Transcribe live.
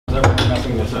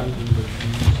messing this up.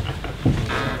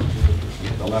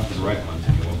 Get the left and right ones,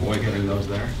 and you'll avoid getting those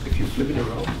there. If you flip it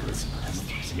around,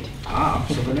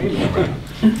 so the name is right.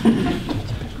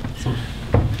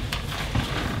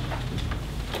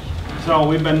 So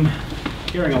we've been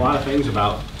hearing a lot of things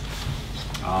about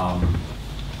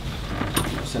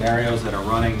scenarios that are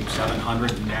running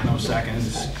 700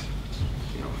 nanoseconds,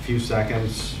 a few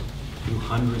seconds, a few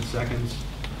hundred seconds.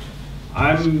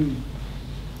 I'm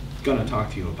going to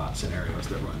talk to you about scenarios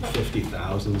that run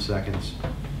 50,000 seconds.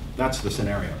 That's the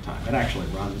scenario time. It actually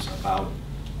runs about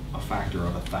a factor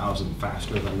of 1,000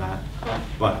 faster than that,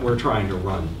 but we're trying to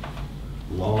run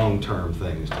long-term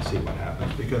things to see what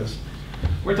happens, because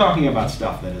we're talking about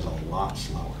stuff that is a lot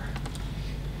slower.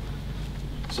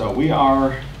 So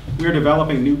we're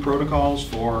developing new protocols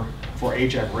for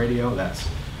HF radio. That's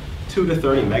 2 to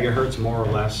 30 megahertz, more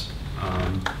or less.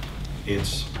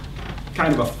 It's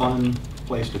kind of a fun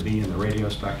place to be in the radio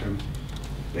spectrum.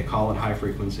 They call it high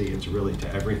frequency. It's really,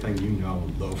 to everything you know,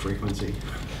 low frequency.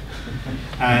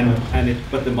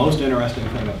 But the most interesting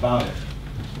thing about it,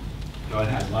 it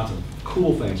has lots of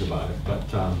cool things about it, but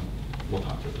we'll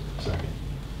talk to it in a second.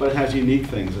 But it has unique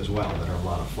things as well that are a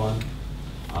lot of fun.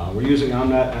 We're using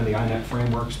OMNeT and the OMNeT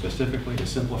framework specifically to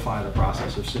simplify the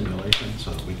process of simulation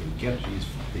so that we can get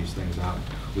these things out.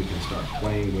 We can start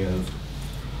playing with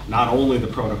not only the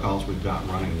protocols we've got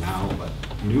running now, but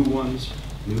new ones,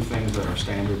 new things that are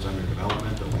standards under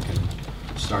development that we can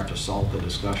start to salt the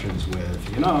discussions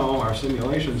with. Our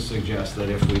simulations suggest that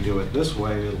if we do it this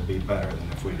way, it'll be better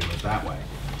than if we do it that way.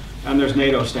 And there's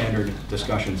NATO standard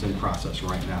discussions in process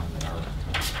right now that are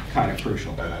kind of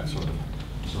crucial for that sort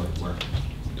of work.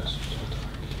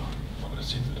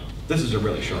 This is a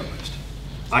really short list.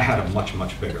 I had a much,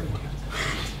 much bigger one.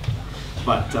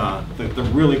 But the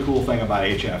really cool thing about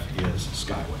HF is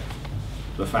Skywave.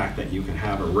 The fact that you can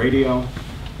have a radio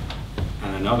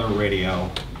and another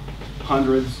radio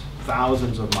hundreds,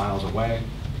 thousands of miles away,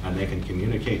 and they can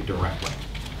communicate directly.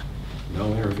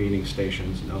 No intervening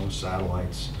stations, no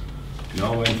satellites,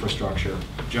 no infrastructure,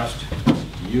 just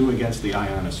you against the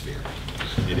ionosphere.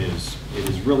 It is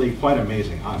really quite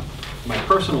amazing. My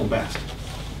personal best,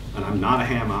 and I'm not a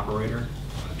ham operator,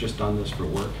 I've just done this for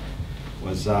work,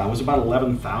 was about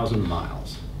 11,000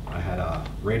 miles. I had a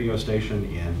radio station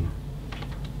in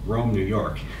Rome, New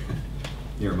York,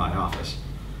 near my office.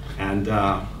 And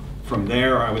from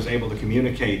there, I was able to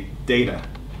communicate data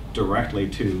directly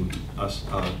to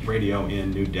a radio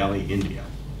in New Delhi, India.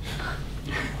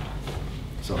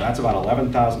 So that's about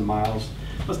 11,000 miles.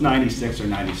 It was 96 or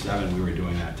 97 we were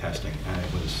doing that testing,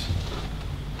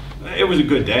 and it was a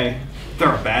good day. There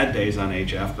are bad days on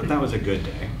HF, but that was a good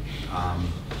day.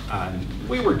 And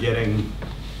we were getting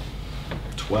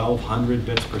 1,200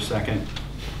 bits per second.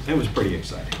 It was pretty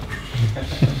exciting.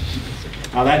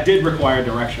 Now that did require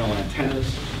directional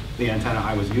antennas. The antenna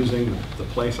I was using, the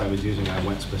place I was using, I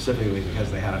went specifically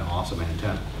because they had an awesome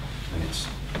antenna. And it's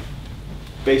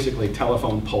basically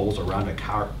telephone poles around a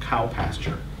cow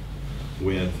pasture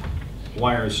with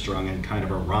wires strung in kind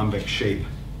of a rhombic shape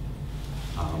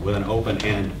with an open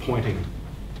end pointing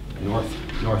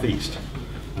northeast.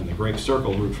 And the great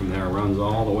circle route from there runs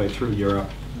all the way through Europe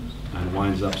and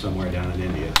winds up somewhere down in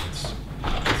India. It's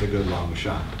a good long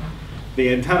shot.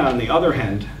 The antenna, on the other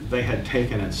hand, they had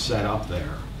taken and set up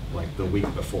there like the week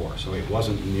before, so it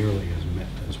wasn't nearly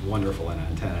as wonderful an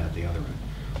antenna at the other end.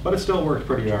 But it still worked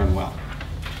pretty darn well.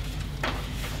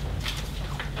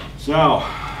 So,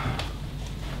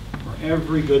 for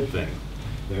every good thing,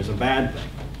 there's a bad thing.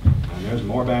 And there's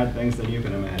more bad things than you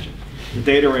can imagine. The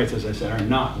data rates, as I said, are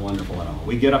not wonderful at all.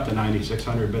 We get up to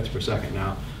 9,600 bits per second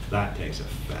now. That takes a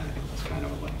fabulous kind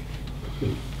of a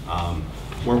leap.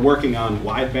 We're working on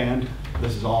wideband.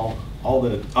 This is all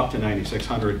the up to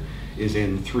 9,600 is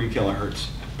in 3 kilohertz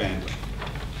bandwidth.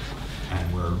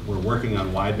 And we're working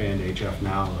on wideband HF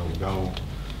now. It'll go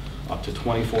up to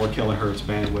 24 kilohertz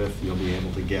bandwidth. You'll be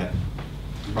able to get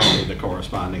probably the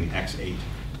corresponding X8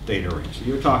 data rate. So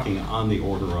you're talking on the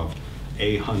order of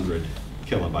 800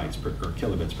 kilobits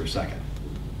per second.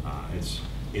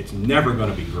 It's never going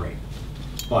to be great,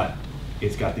 but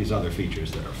it's got these other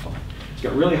features that are fun. It's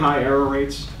got really high error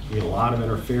rates. You get a lot of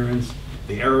interference.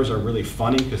 The errors are really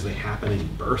funny because they happen in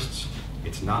bursts.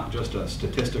 It's not just a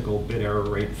statistical bit error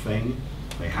rate thing.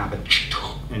 They happen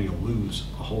and you lose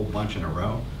a whole bunch in a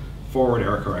row. Forward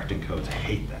error correcting codes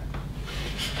hate that.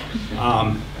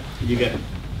 You get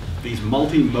these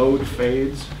multi-mode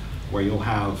fades where you'll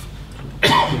have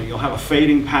a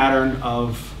fading pattern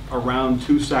of around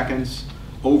 2 seconds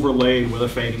overlaid with a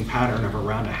fading pattern of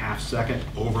around a half second,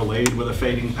 overlaid with a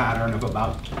fading pattern of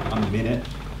about a minute.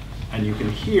 And you can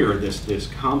hear this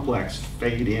complex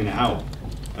fade in out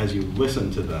as you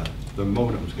listen to the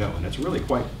modems go. And it's really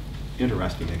quite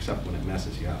interesting, except when it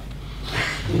messes you up.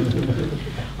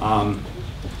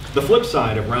 The flip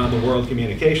side of round-the-world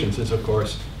communications is, of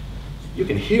course, you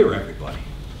can hear everybody,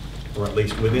 or at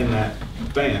least within that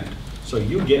band. So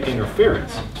you get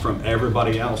interference from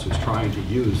everybody else who's trying to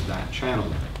use that channel,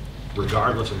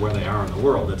 regardless of where they are in the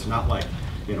world. It's not like,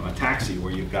 you know, a taxi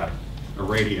where you've got a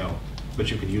radio,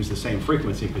 but you can use the same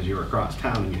frequency because you're across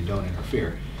town and you don't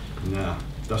interfere. No,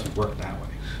 it doesn't work that way.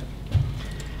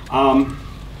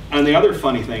 And the other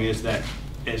funny thing is that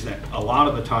a lot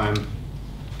of the time,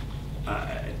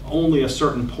 only a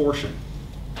certain portion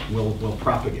will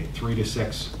propagate, 3 to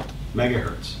 6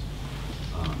 megahertz.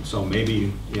 So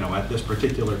maybe, you know, at this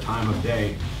particular time of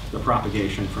day, the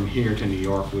propagation from here to New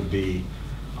York would be,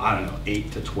 I don't know,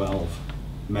 8 to 12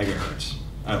 megahertz.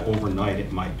 Overnight,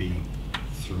 it might be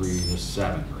 3 to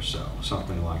 7 or so,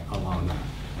 something like along that.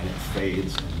 And it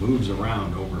fades and moves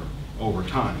around over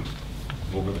time,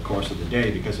 over the course of the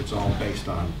day, because it's all based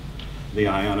on the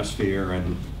ionosphere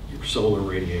and your solar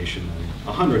radiation and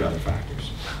 100 other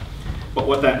factors. But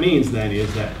what that means then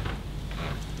is that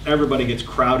everybody gets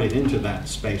crowded into that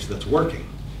space that's working.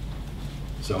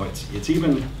 So it's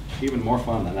even more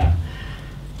fun than that.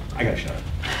 I gotta shut up.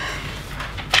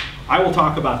 I will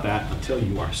talk about that until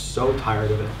you are so tired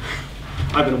of it.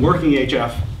 I've been working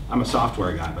HF, I'm a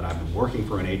software guy, but I've been working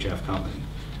for an HF company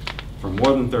for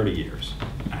more than 30 years.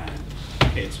 And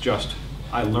it's just,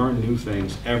 I learn new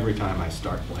things every time I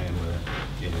start playing with it.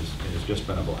 It has just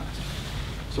been a blast.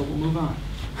 So we'll move on.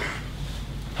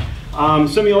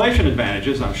 Simulation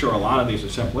advantages, I'm sure a lot of these are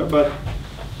simpler, but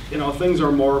you know, things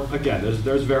are more, again,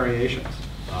 there's variations.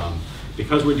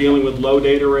 Because we're dealing with low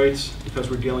data rates, because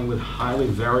we're dealing with highly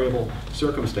variable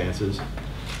circumstances,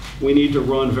 we need to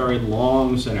run very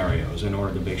long scenarios in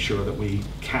order to make sure that we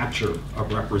capture a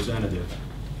representative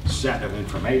set of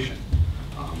information.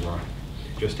 Where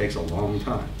it just takes a long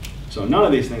time. So none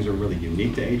of these things are really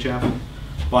unique to HF,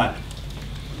 but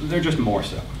they're just more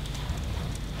so.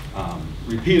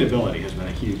 Repeatability has been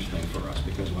a huge thing for us,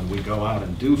 because when we go out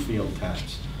and do field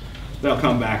tests, they'll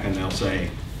come back and they'll say,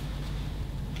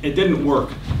 it didn't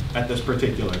work at this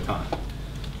particular time.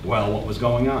 Well, what was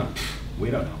going on?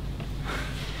 We don't know.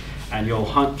 And you'll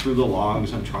hunt through the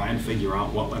logs and try and figure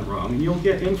out what went wrong, and you'll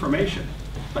get information,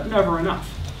 but never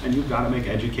enough. And you've got to make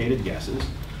educated guesses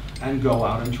and go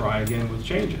out and try again with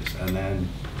changes. And then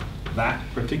that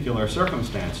particular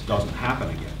circumstance doesn't happen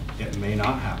again. It may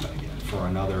not happen again for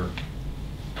another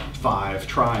 5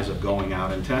 tries of going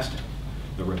out and testing.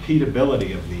 The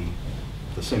repeatability of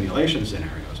the simulation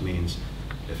scenarios means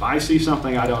if I see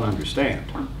something I don't understand,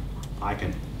 I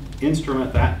can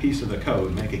instrument that piece of the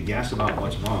code, make a guess about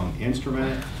what's wrong,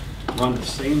 instrument it, run the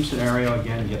same scenario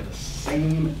again, get the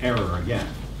same error again,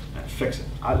 and fix it.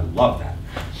 I love that.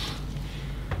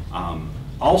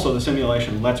 Also, the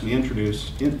simulation lets me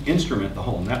instrument the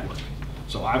whole network.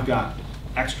 So I've got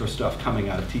extra stuff coming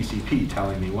out of TCP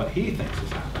telling me what he thinks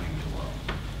is happening in the world.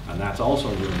 And that's also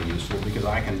really useful, because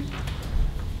I can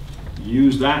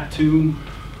use that to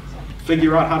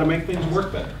figure out how to make things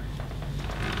work better.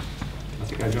 I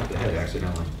think I jumped ahead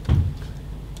accidentally.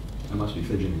 I must be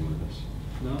fidgeting with this.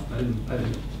 No, I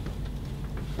didn't.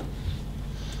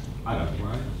 I don't know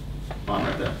where I am. Oh, I'm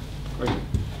right there. Very good.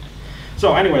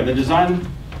 So anyway, the design,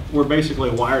 we're basically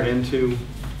wired into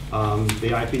the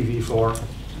IPv4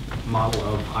 model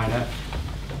of OMNeT.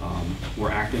 We're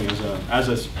acting as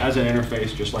an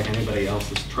interface, just like anybody else.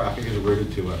 This traffic is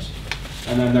routed to us.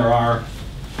 And then there are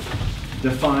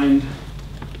defined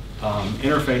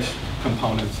interface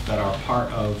components that are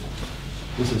part of,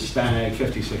 this is STANAG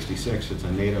 5066. It's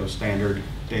a NATO standard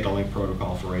data link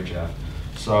protocol for HF.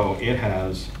 So it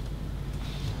has,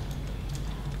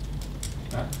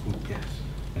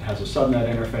 it has a subnet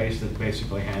interface that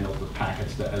basically handles the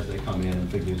packets as they come in and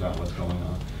figures out what's going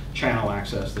on. Channel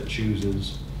access that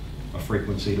chooses a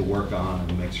frequency to work on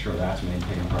and makes sure that's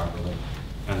maintained properly.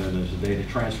 And then there's a data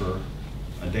transfer,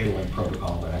 a data link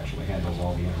protocol that actually handles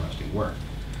all the interesting work.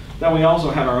 Then we also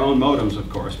have our own modems, of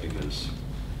course, because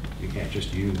you can't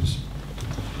just use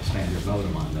a standard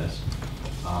modem on this.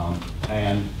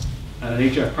 And an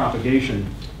HF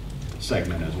propagation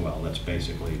segment as well. That's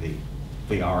basically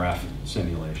the RF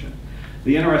simulation.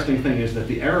 The interesting thing is that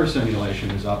the error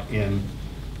simulation is up in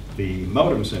the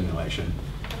modem simulation,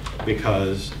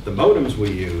 because the modems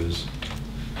we use,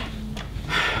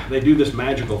 they do this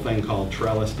magical thing called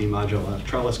trellis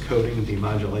coding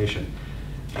demodulation.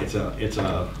 It's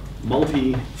a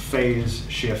multi-phase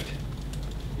shift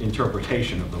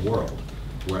interpretation of the world.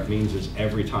 Where it means is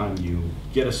every time you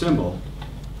get a symbol,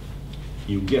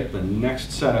 you get the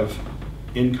next set of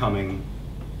incoming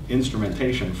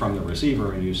instrumentation from the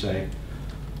receiver and you say,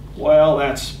 well,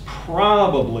 that's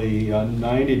probably a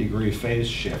 90-degree phase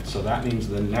shift, so that means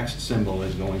the next symbol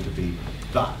is going to be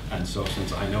dot. And so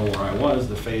since I know where I was,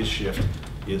 the phase shift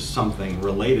is something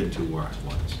related to where I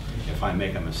was. If I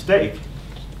make a mistake,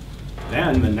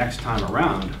 then the next time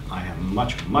around, I am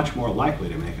much, much more likely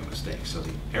to make a mistake. So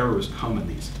the errors come in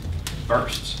these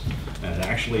bursts. And it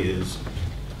actually is,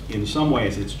 in some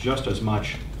ways, it's just as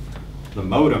much the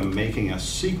modem making a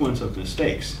sequence of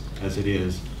mistakes as it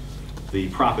is the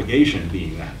propagation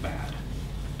being that bad.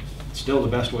 It's still the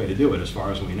best way to do it as far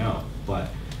as we know, but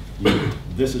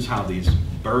this is how these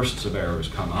bursts of errors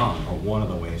come on, or one of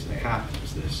the ways they happen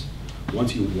is this.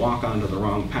 Once you walk onto the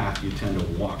wrong path, you tend to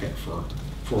walk it for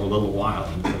a little while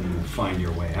until you find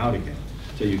your way out again.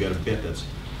 So you get a bit that's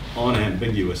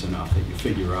unambiguous enough that you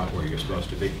figure out where you're supposed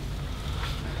to be.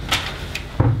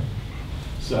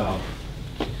 So,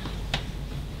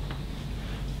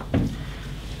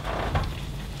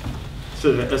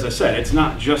 as I said, it's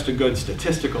not just a good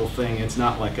statistical thing. It's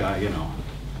not like a,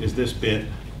 is this bit,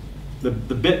 the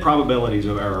bit probabilities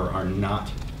of error are not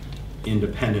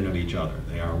independent of each other.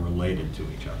 They are related to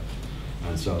each other.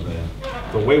 And so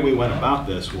the way we went about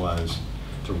this was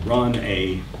to run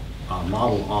a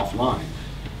model offline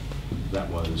that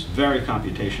was very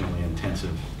computationally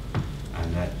intensive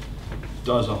and that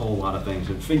does a whole lot of things.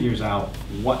 It figures out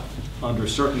what, under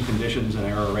certain conditions and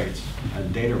error rates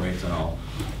and data rates and all,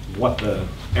 what the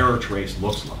error trace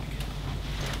looks like.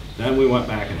 Then we went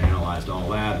back and analyzed all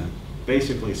that and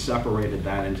basically separated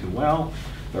that into, well,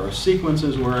 there are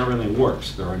sequences where everything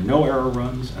works. There are no error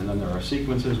runs, and then there are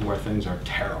sequences where things are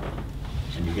terrible.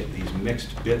 And you get these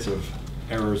mixed bits of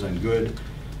errors and good,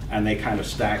 and they kind of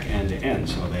stack end to end.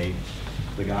 So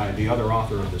the other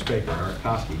author of this paper, Eric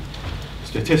Koski,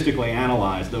 statistically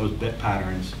analyzed those bit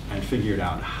patterns and figured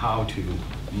out how to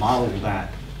model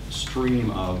that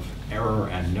stream of error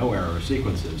and no error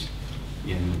sequences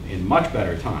in much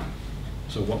better time.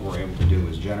 So what we're able to do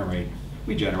is generate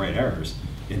errors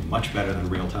in much better than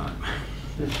real time,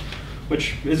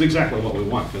 which is exactly what we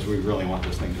want because we really want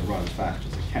this thing to run as fast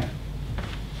as it can.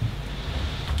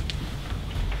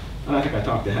 And I think I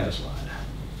talked ahead a slide.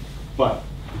 But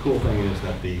the cool thing is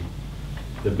that the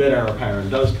bit error pattern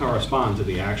does correspond to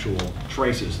the actual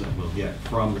traces that we'll get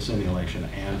from the simulation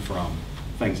and from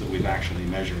things that we've actually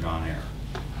measured on air.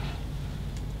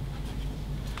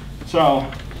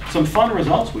 So some fun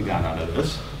results we got out of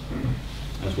this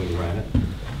as we ran it.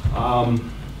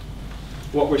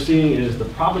 What we're seeing is the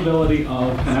probability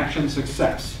of connection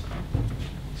success,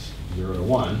 0 to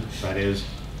 1. That is,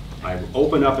 I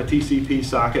opened up a TCP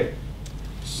socket,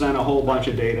 sent a whole bunch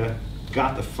of data,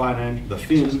 got the fin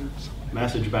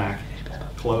message back,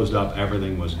 closed up,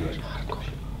 everything was good.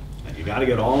 And you got to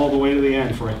get all the way to the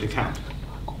end for it to count.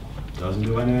 It doesn't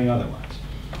do anything otherwise.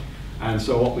 And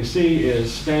so what we see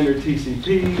is standard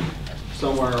TCP,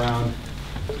 somewhere around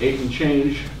 8 and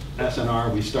change.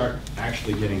 SNR, we start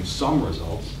actually getting some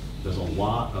results. There's a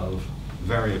lot of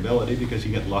variability because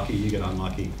you get lucky, you get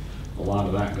unlucky. A lot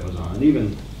of that goes on. And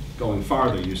even going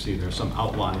farther, you see there's some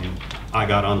outlying, I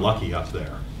got unlucky up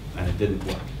there, and it didn't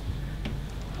work.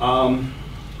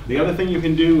 The other thing you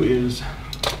can do is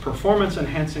performance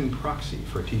enhancing proxy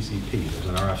for TCP. There's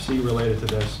an RFC related to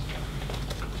this.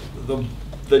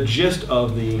 The gist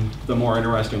of the more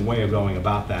interesting way of going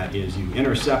about that is you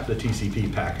intercept the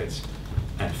TCP packets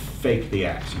and fake the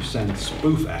ACKs. You send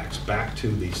spoof ACKs back to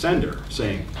the sender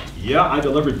saying, yeah, I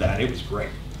delivered that, it was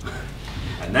great.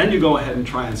 And then you go ahead and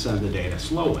try and send the data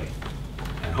slowly.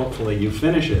 And hopefully you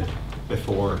finish it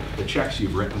before the checks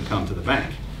you've written come to the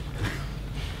bank.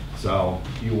 So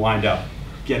you wind up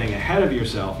getting ahead of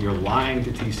yourself. You're lying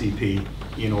to TCP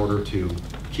in order to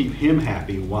keep him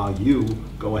happy while you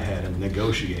go ahead and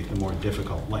negotiate the more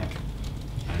difficult link.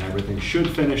 And everything should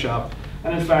finish up.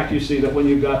 And in fact, you see that when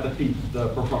you've got the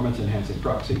performance enhancing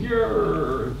proxy,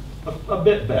 you're a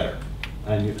bit better.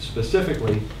 And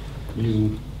specifically,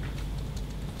 the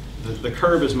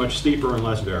curve is much steeper and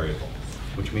less variable,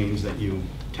 which means that you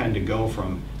tend to go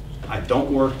from I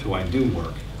don't work to I do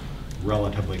work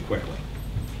relatively quickly.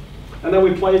 And then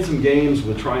we played some games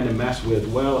with trying to mess with,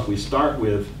 well, if we start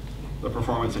with the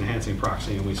performance enhancing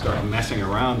proxy and we start messing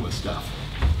around with stuff,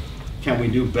 can we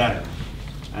do better?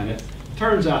 And it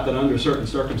turns out that under certain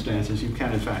circumstances, you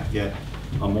can in fact get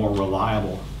a more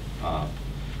reliable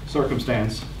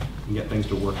circumstance and get things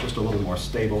to work just a little more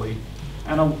stably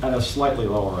and a slightly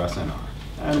lower SNR.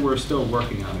 And we're still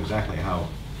working on exactly how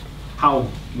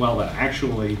well that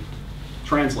actually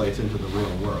translates into the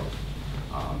real world.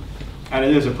 And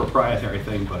it is a proprietary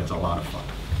thing, but it's a lot of fun.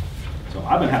 So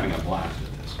I've been having a blast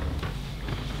at this.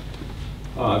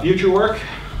 Future work,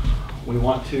 we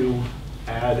want to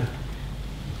add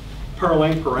per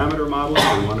link parameter modeling.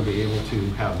 We want to be able to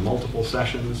have multiple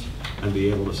sessions and be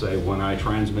able to say, when I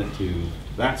transmit to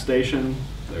that station,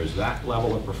 there's that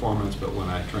level of performance, but when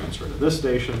I transfer to this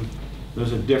station,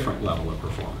 there's a different level of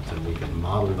performance, and we can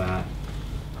model that.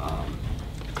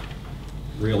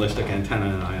 Realistic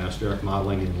antenna and ionospheric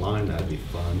modeling in line, that'd be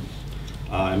fun.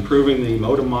 Improving the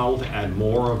modem model to add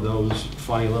more of those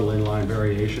funny little inline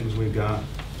variations we've got.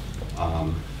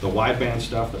 The wideband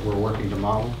stuff that we're working to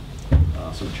model,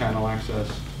 some channel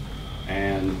access,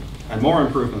 and more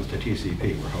improvements to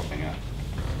TCP we're hoping at.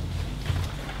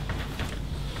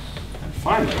 And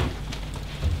finally,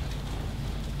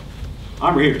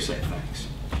 I'm here to say thanks.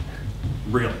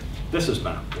 Really, this has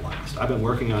been a blast. I've been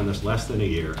working on this less than a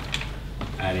year,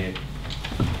 and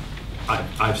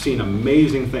I've seen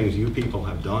amazing things you people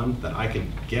have done that I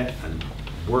can get and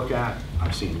work at.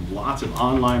 I've seen lots of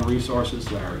online resources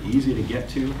that are easy to get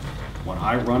to. When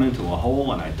I run into a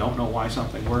hole and I don't know why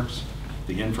something works,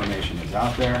 the information is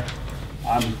out there.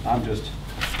 I'm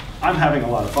having a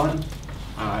lot of fun.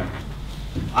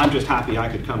 I'm just happy I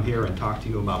could come here and talk to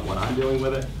you about what I'm doing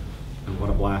with it, and what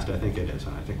a blast I think it is.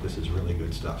 And I think this is really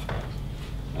good stuff.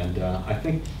 And I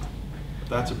think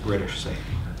that's a British saying.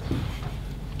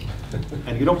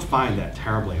 And you don't find that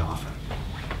terribly often.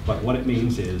 But what it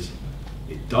means is,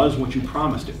 it does what you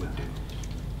promised it would do.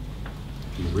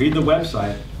 You read the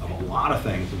website of a lot of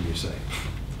things and you say,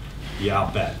 yeah,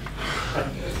 I'll bet.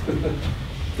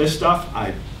 This stuff,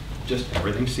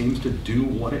 everything seems to do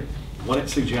what it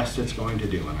suggests it's going to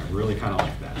do, and I really kind of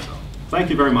like that. So thank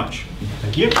you very much.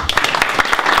 Thank you.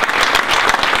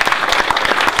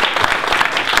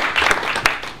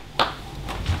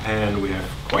 And we have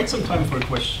quite some time for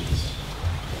questions.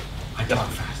 I got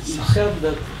fast. You said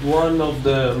that one of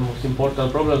the most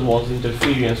important problems was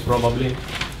interference, probably.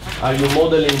 Are you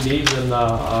modeling this, and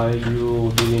are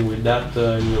you dealing with that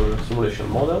in your simulation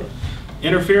model?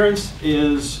 Interference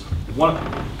is one.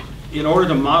 In order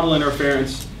to model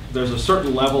interference, there's a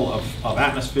certain level of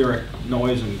atmospheric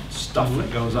noise and stuff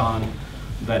that goes on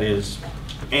that is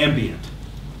ambient.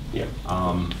 Yeah.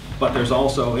 But there's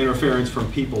also interference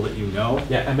from people that you know,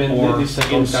 yeah, I mean, or this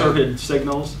inserted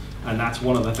signals, and that's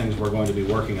one of the things we're going to be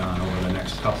working on over the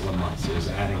next couple of months, is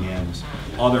adding in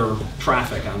other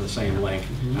traffic on the same link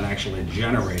and actually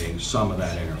generating some of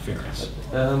that interference.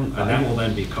 And that will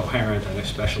then be coherent and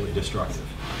especially destructive.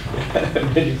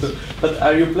 But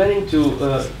are you planning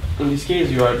to, in this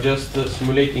case, you are just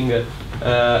simulating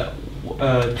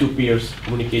two peers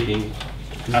communicating,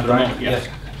 right? Yes.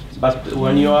 But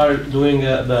when you are doing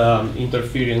the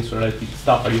interference related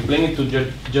stuff, are you planning to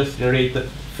just generate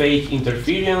fake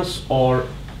interference, or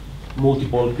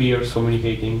multiple peers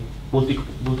communicating,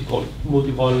 multiple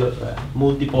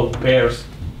pairs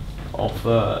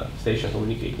of stations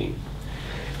communicating?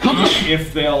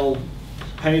 If they'll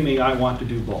pay me, I want to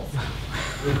do both.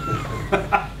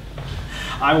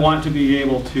 I want to be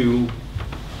able to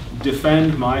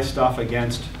defend my stuff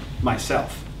against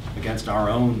myself, against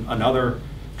another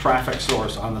traffic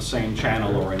source on the same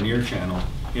channel or a near channel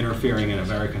interfering in a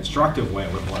very constructive way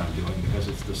with what I'm doing, because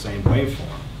it's the same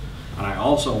waveform. And I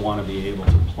also want to be able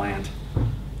to plant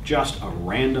just a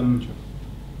random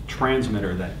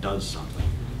transmitter that does something.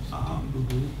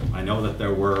 I know that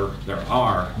there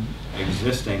are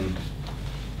existing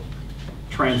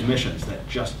transmissions that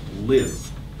just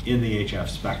live in the HF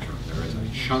spectrum. There is a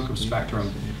chunk of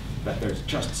spectrum that there's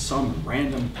just some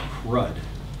random crud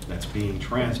that's being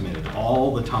transmitted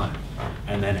all the time.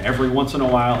 And then every once in a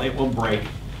while it will break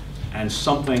and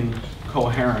something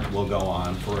coherent will go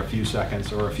on for a few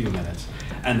seconds or a few minutes,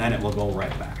 and then it will go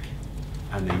right back.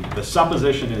 And the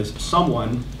supposition is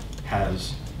someone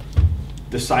has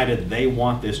decided they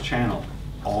want this channel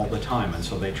all the time, and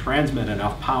so they transmit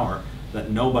enough power that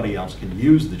nobody else can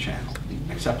use the channel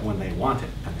except when they want it,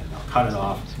 and then they'll cut it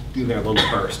off, do their little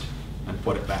burst, and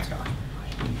put it back on.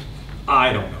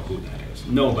 I don't know who that is.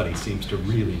 Nobody seems to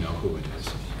really know who it is,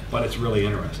 but it's really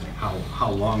interesting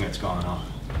how long it's gone on.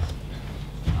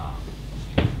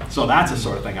 So that's the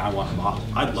sort of thing I want to model.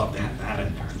 I'd love to have that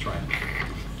in there and try it.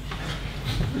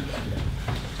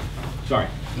 Sorry.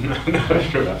 No,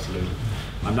 sure, absolutely.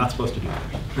 I'm not supposed to do that.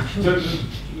 So,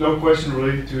 no question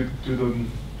related to the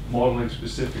modeling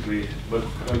specifically, but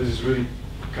this is really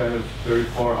kind of very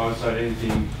far outside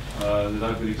anything that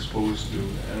I've been exposed to,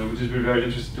 and I would just be very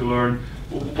interested to learn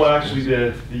what actually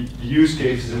the use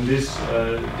cases in this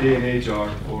day and age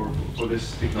are for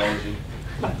this technology.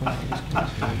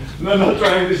 No, not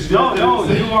trying to. No,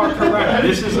 you are correct.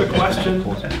 This is a question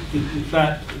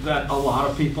that a lot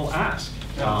of people ask.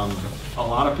 A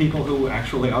lot of people who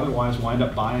actually otherwise wind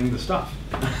up buying the stuff.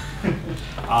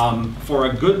 For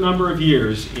a good number of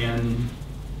years in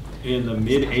the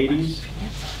mid-'80s,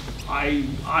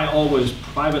 I always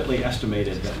privately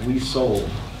estimated that we sold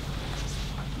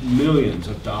millions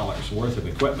of dollars worth of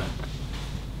equipment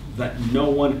that no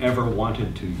one ever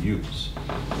wanted to use.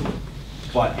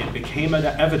 But it became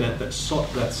evident that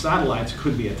satellites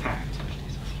could be attacked,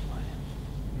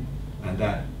 and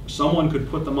that someone could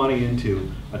put the money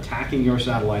into attacking your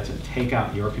satellites and take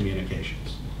out your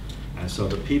communications. And so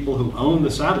the people who own the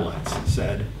satellites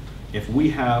said, if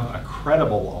we have a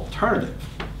credible alternative,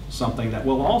 something that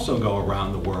will also go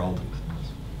around the world,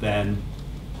 then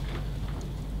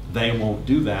they won't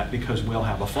do that because we'll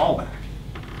have a fallback.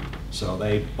 So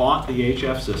they bought the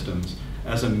HF systems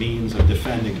as a means of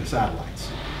defending the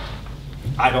satellites.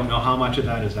 I don't know how much of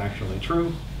that is actually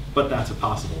true, but that's a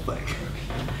possible thing.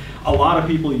 A lot of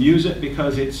people use it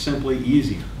because it's simply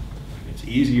easier. It's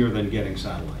easier than getting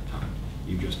satellite time.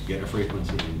 You just get a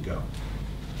frequency and go.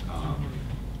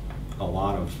 A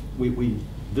lot of,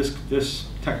 this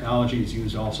technology is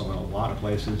used also in a lot of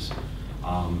places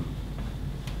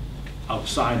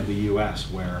outside of the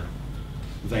US where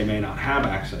they may not have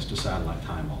access to satellite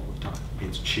time all the time.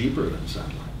 It's cheaper than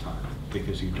satellite time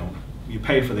because you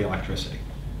pay for the electricity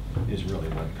is really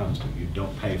what it comes to. You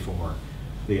don't pay for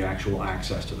the actual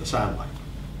access to the satellite.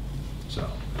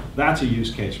 So that's a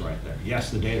use case right there. Yes,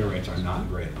 the data rates are not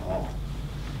great at all,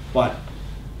 but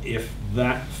if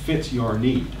that fits your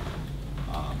need,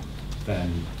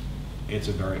 then it's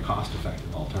a very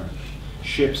cost-effective alternative.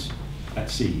 Ships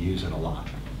at sea use it a lot,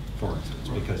 for instance,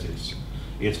 because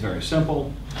it's very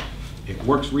simple. It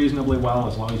works reasonably well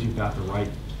as long as you've got the right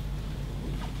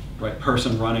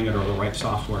person running it or the right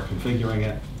software configuring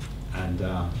it, and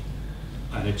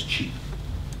it's cheap.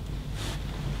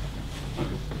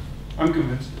 I'm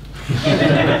convinced.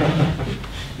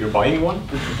 You're buying one?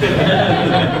 To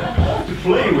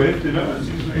play with, you know. It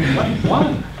seems like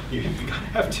One. You gotta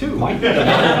have two. We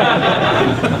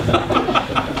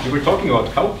were talking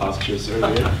about cow pastures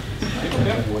earlier.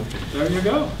 There you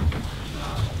go.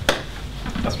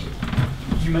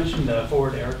 You mentioned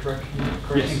forward error correction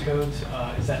Yes. codes.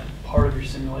 Is that part of your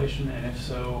simulation? And if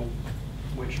so,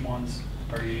 which ones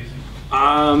are you using?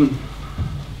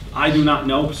 I do not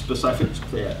know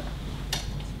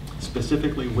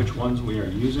specifically which ones we are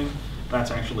using.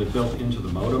 That's actually built into the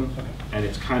modem, and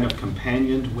it's kind of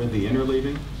companioned with the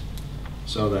interleaving,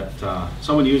 so that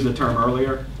someone used the term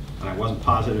earlier, and I wasn't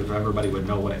positive if everybody would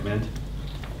know what it meant.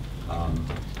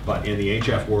 But in the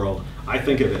HF world, I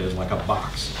think of it as like a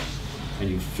box, and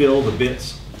you fill the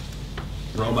bits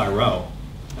row by row,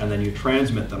 and then you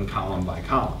transmit them column by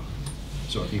column.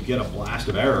 So if you get a blast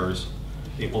of errors,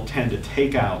 it will tend to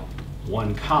take out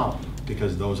one column,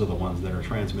 because those are the ones that are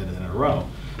transmitted in a row.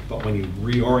 But when you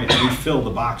refill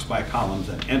the box by columns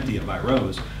and empty it by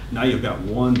rows, now you've got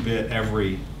one bit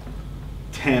every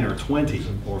 10 or 20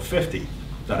 or 50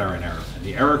 that are in error. And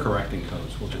the error correcting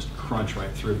codes will just crunch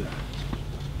right through that.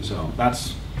 So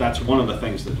that's one of the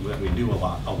things that we do a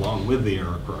lot, along with the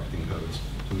error correcting codes,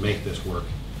 to make this work,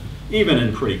 even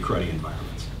in pretty cruddy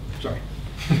environments. Sorry.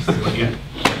 Yeah.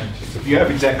 You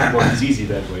have exactly what is easy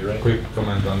that way, right? Quick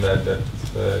comment on that. That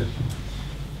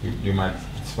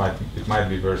it might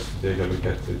be worth to take a look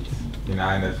at it. In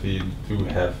OMNeT, we do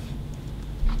have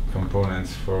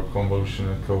components for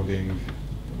convolutional coding,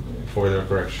 for error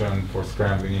correction, for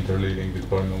scrambling, interleaving with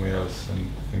polynomials and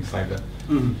things like that.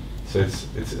 Mm-hmm. So it's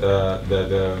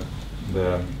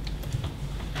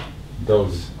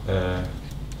those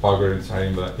algorithms are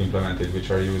implemented, which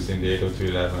are used in the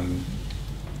 802.11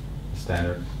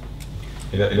 standard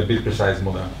in a bit precise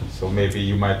model. So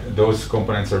maybe those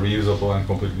components are reusable and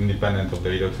completely independent of the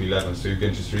 802.11. So you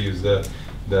can just reuse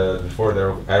the forward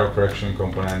error correction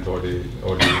component or the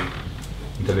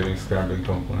interleaving scrambling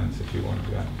components if you want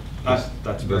to. Yeah.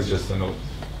 That's just a note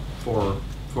for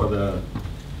the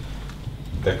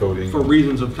decoding. For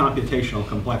reasons of computational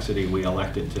complexity, we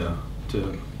elected to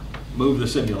move the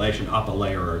simulation up a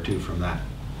layer or two from that.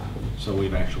 So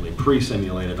we've actually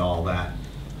pre-simulated all that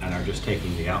and are just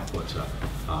taking the outputs of it.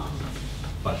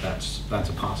 But that's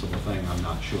a possible thing, I'm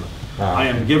not sure. I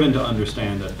am given to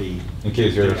understand that the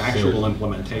actual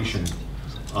implementation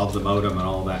of the modem and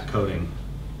all that coding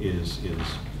is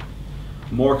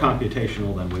more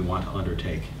computational than we want to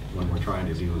undertake when we're trying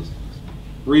to do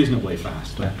reasonably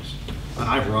fast things. And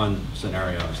I've run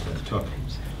scenarios that took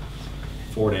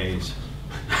 4 days,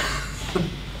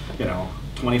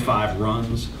 25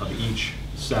 runs of each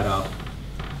setup,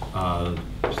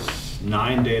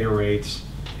 9 data rates,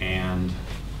 and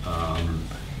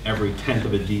every 1/10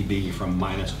 of a dB from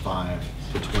 -5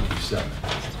 to 27,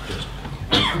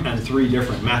 and 3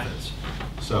 different methods.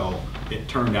 So it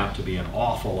turned out to be an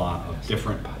awful lot of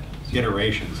different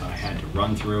iterations I had to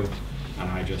run through, and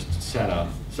I just set a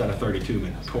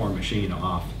 32-core machine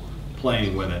off,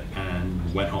 playing with it,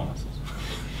 and went home.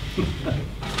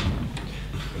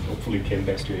 And hopefully came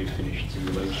back to a finished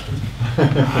simulation.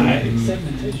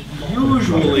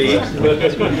 Usually,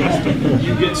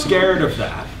 you get scared of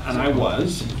that, and I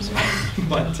was,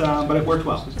 but it worked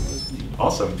well.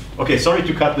 Awesome. Okay, sorry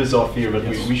to cut this off here, but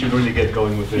Yes. we should really get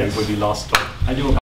going with the, Yes. with the last talk. I do